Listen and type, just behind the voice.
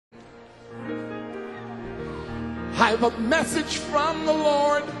I have a message from the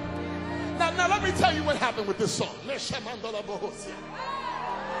Lord. Now let me tell you what happened with this song. See,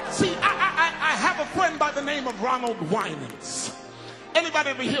 I have a friend by the name of Ronald Winans.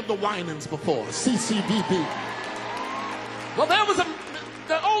 Anybody ever hear of the Winans before? CCBB. Well, there was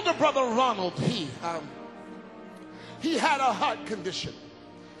the older brother Ronald. He had a heart condition.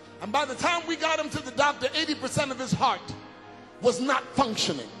 And by the time we got him to the doctor, 80% of his heart was not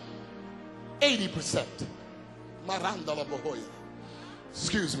functioning. 80%. Maranda la Bohoya.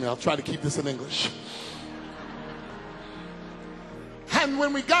 Excuse me, I'll try to keep this in English. And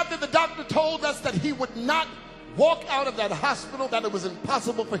when we got there, the doctor told us that he would not walk out of that hospital, that it was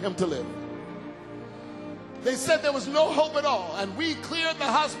impossible for him to live. They said there was no hope at all. And we cleared the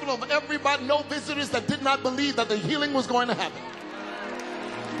hospital of everybody, no visitors that did not believe that the healing was going to happen.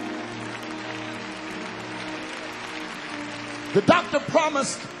 The doctor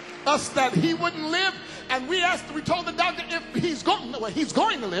promised us that he wouldn't live. And we told the doctor if he's going to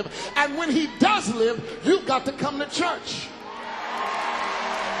live. And when he does live, you've got to come to church.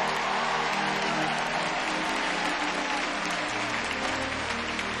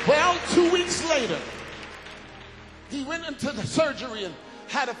 Well, 2 weeks later, he went into the surgery and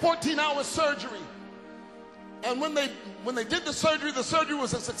had a 14-hour surgery. And when they did the surgery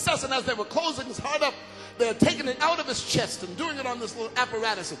was a success. And as they were closing his heart up, they had taken it out of his chest and doing it on this little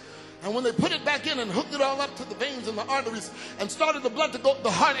apparatus. And when they put it back in and hooked it all up to the veins and the arteries and started the blood to go,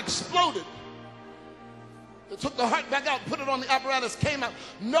 the heart exploded. They took the heart back out, put it on the apparatus, came out,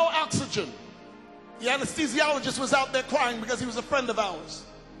 no oxygen. The anesthesiologist was out there crying because he was a friend of ours.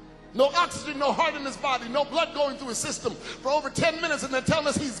 No oxygen, no heart in his body, no blood going through his system for over 10 minutes, and they're telling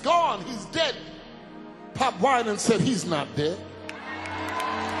us he's gone, he's dead. Pop Winans said he's not dead.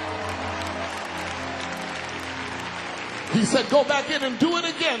 He said, go back in and do it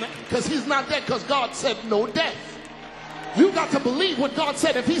again, because he's not dead, because God said no death. You got to believe what God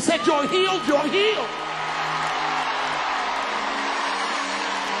said. If he said you're healed, you're healed.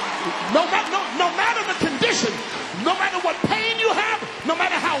 No matter the condition, no matter what pain you have, no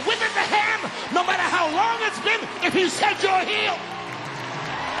matter how withered the hand, no matter how long it's been, if he said you're healed.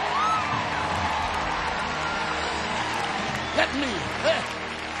 Let me.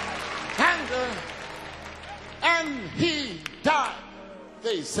 And he died,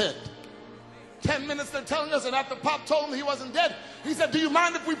 they said. 10 minutes they're telling us, and after Pop told him he wasn't dead, he said, do you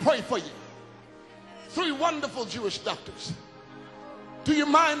mind if we pray for you? 3 wonderful Jewish doctors. Do you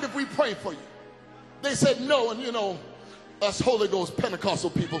mind if we pray for you? They said no, and you know, us Holy Ghost Pentecostal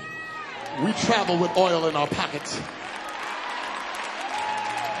people, we travel with oil in our pockets.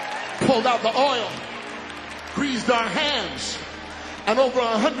 Pulled out the oil, greased our hands, and over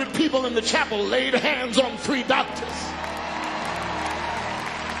 100 people in the chapel laid hands on 3 doctors.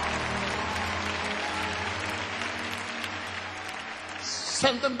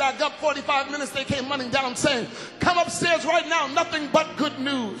 Sent them back up. 45 minutes they came running down saying, come upstairs right now, nothing but good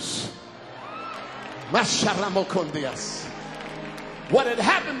news. What had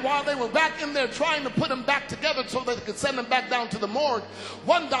happened while they were back in there trying to put them back together so they could send them back down to the morgue,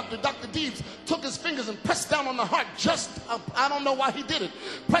 one doctor, Dr. Deeves, took his fingers and pressed down on the heart I don't know why he did it.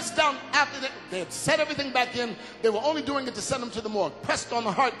 Pressed down after they had set everything back in. They were only doing it to send them to the morgue. Pressed on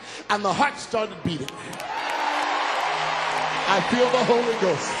the heart, and the heart started beating. I feel the Holy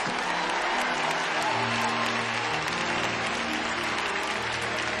Ghost.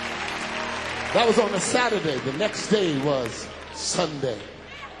 That was on a Saturday. The next day was Sunday.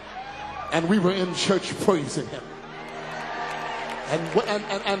 And we were in church praising him.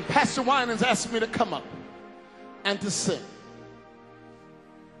 And Pastor Winans asked me to come up and to sing.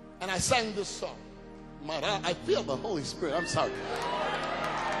 And I sang this song. I feel the Holy Spirit. I'm sorry.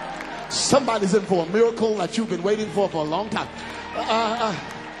 Somebody's in for a miracle that you've been waiting for a long time.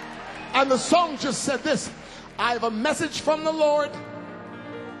 And the song just said this. I have a message from the Lord.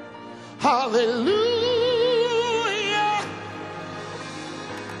 Hallelujah.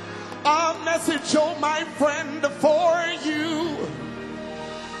 A message, oh my friend, for you.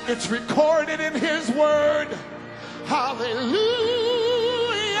 It's recorded in his word. Hallelujah.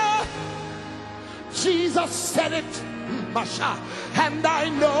 Jesus said it. And I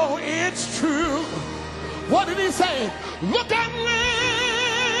know it's true. What did he say? Look and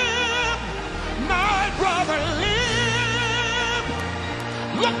live, my brother, live.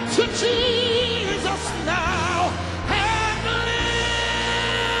 Look to Jesus now and live.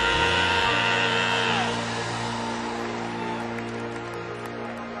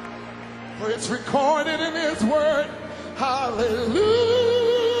 For it's recorded in his word. Hallelujah.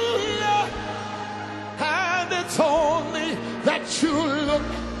 And it's only that you look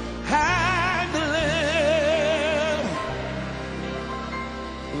and live.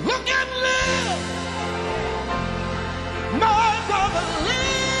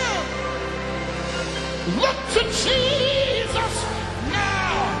 Jesus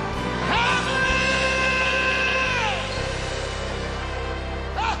now and live.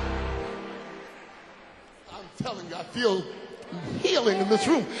 Ah. I'm telling you, I feel healing in this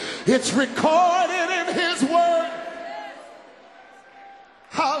room. It's recorded in his word.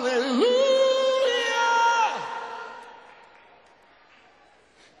 Hallelujah.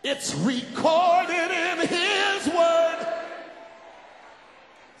 It's recorded in his word.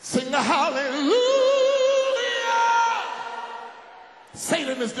 Sing a hallelujah.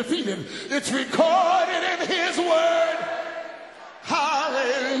 Satan is defeated. It's recorded in his word.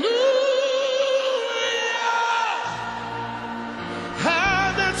 Hallelujah.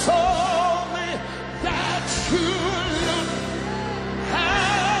 And it's only that you look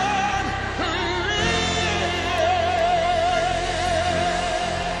and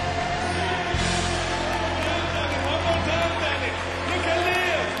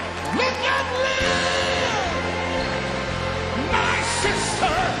live. Look and live. My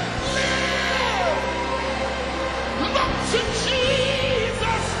sister, live. Look to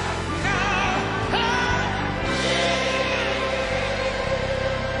Jesus now and live.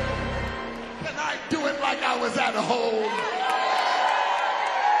 Can I do it like I was at home?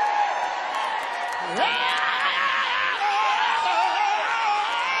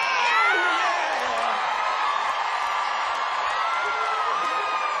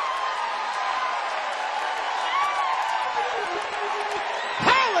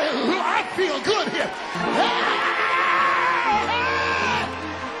 Hallelujah. I feel good here.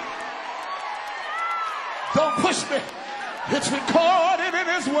 Don't push me. It's recorded in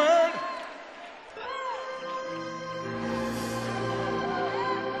his word.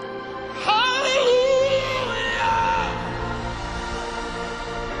 Hallelujah.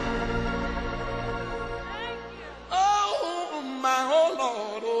 Oh, my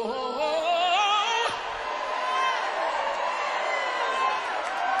Lord. Oh.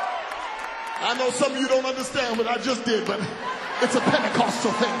 I know some of you don't understand what I just did, but it's a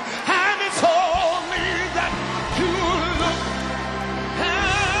Pentecostal thing.